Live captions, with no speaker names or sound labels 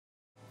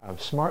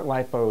Smart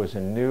lipo is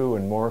a new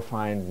and more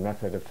refined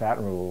method of fat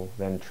removal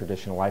than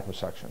traditional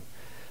liposuction.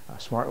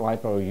 Smart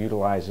lipo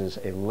utilizes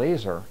a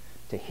laser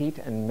to heat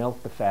and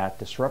melt the fat,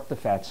 disrupt the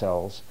fat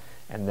cells,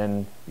 and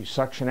then you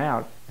suction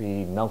out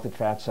the melted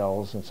fat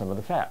cells and some of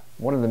the fat.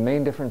 One of the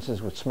main differences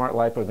with smart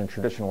lipo than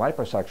traditional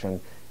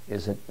liposuction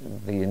is that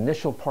the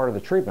initial part of the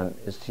treatment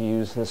is to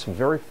use this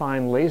very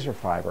fine laser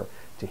fiber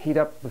to heat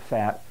up the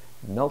fat,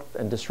 melt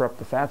and disrupt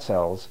the fat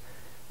cells,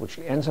 which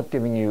ends up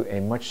giving you a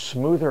much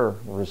smoother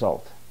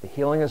result. The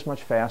healing is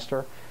much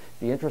faster.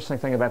 The interesting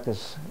thing about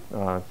this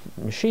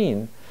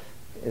machine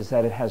is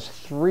that it has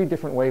 3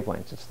 different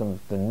wavelengths. It's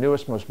the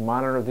newest, most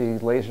modern of the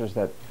lasers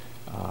that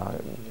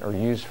are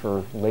used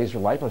for laser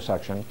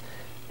liposuction,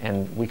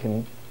 and we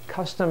can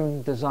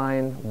custom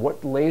design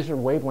what laser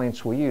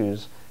wavelengths we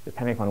use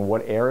depending upon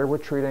what area we're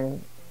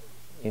treating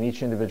in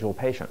each individual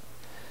patient.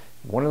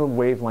 One of the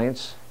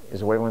wavelengths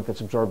is a wavelength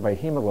that's absorbed by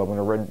hemoglobin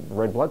or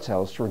red blood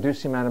cells to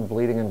reduce the amount of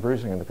bleeding and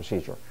bruising in the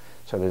procedure.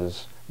 So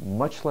there's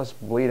much less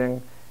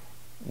bleeding,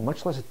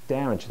 much less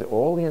damage.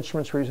 All the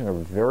instruments we're using are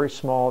very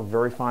small,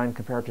 very fine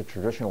compared to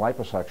traditional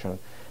liposuction.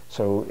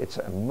 So it's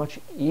a much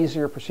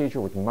easier procedure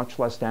with much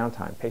less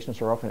downtime.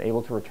 Patients are often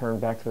able to return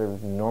back to their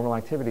normal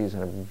activities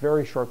in a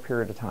very short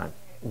period of time.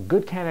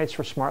 Good candidates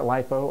for smart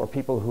lipo are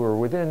people who are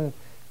within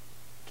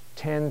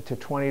 10 to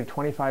 20 to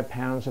 25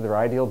 pounds of their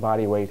ideal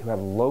body weight, who have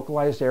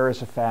localized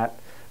areas of fat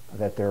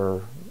that they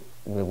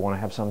want to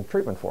have some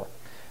treatment for.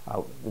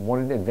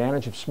 One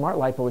advantage of smart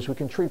lipo is we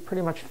can treat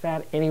pretty much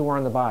fat anywhere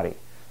in the body.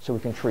 So we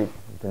can treat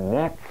the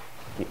neck,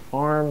 the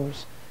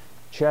arms,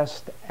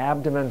 chest,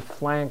 abdomen,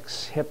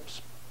 flanks,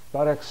 hips,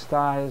 buttocks,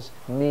 thighs,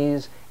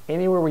 knees,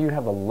 anywhere where you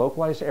have a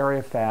localized area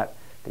of fat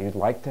that you'd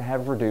like to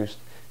have reduced.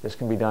 This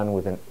can be done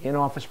with an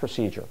in-office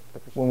procedure.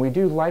 When we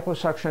do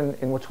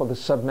liposuction in what's called the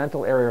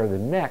submental area of the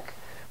neck,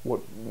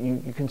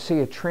 you can see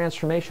a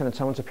transformation in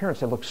someone's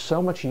appearance. They look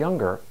so much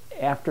younger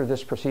after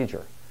this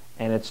procedure.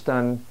 And it's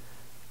done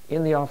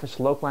in the office,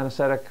 local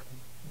anesthetic,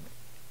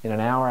 in an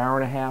hour, hour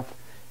and a half,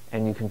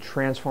 and you can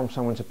transform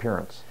someone's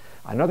appearance.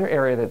 Another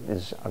area that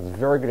is a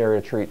very good area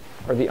to treat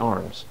are the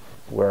arms,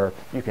 where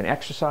you can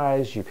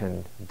exercise, you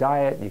can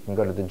diet, you can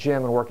go to the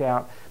gym and work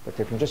out, but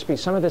there can just be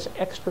some of this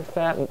extra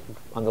fat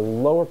on the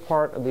lower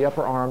part of the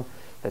upper arm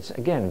that's,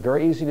 again,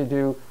 very easy to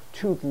do.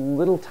 2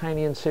 little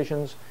tiny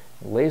incisions,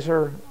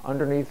 laser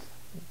underneath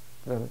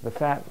the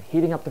fat,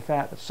 heating up the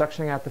fat,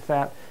 suctioning out the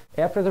fat.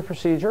 After the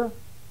procedure,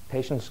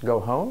 patients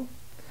go home.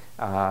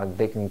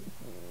 They can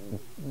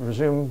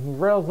resume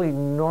relatively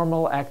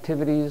normal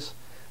activities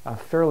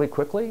fairly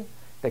quickly.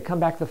 They come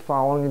back the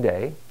following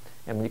day,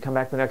 and when you come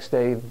back the next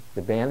day,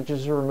 the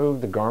bandages are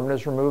removed, the garment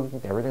is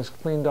removed, everything's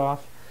cleaned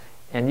off,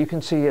 and you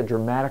can see a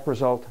dramatic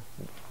result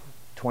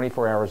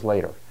 24 hours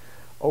later.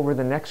 Over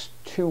the next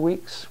 2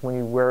 weeks, when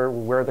you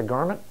wear the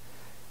garment,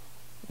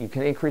 you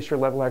can increase your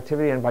level of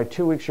activity, and by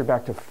 2 weeks you're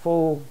back to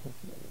full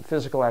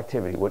physical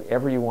activity,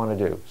 whatever you want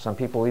to do. Some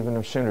people even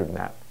are sooner than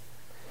that.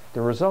 The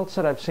results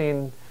that I've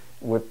seen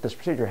with this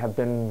procedure have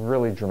been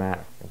really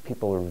dramatic, and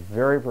people are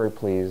very, very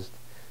pleased,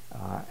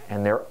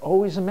 and they're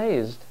always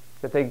amazed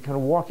that they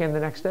can walk in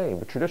the next day.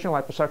 With traditional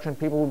liposuction,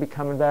 people would be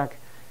coming back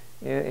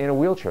in a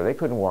wheelchair. They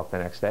couldn't walk the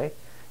next day.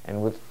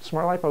 And with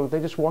smart lipo, they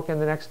just walk in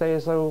the next day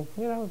as though,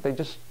 they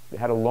just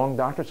had a long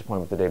doctor's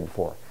appointment the day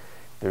before.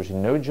 There's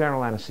no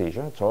general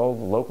anesthesia. It's all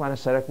local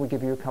anesthetic. We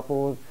give you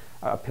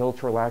a pill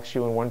to relax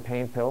you and 1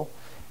 pain pill.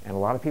 And a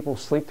lot of people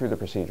sleep through the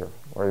procedure,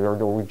 or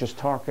we just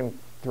talking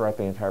throughout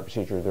the entire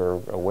procedure. They're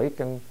awake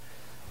and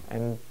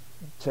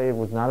say it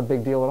was not a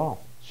big deal at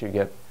all. So you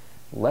get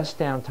less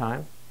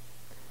downtime,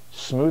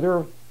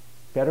 smoother,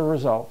 better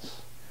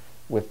results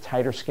with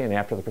tighter skin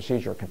after the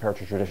procedure compared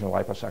to traditional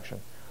liposuction.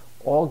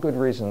 All good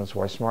reasons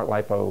why smart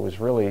lipo is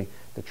really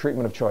the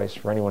treatment of choice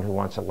for anyone who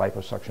wants a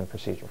liposuction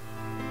procedure.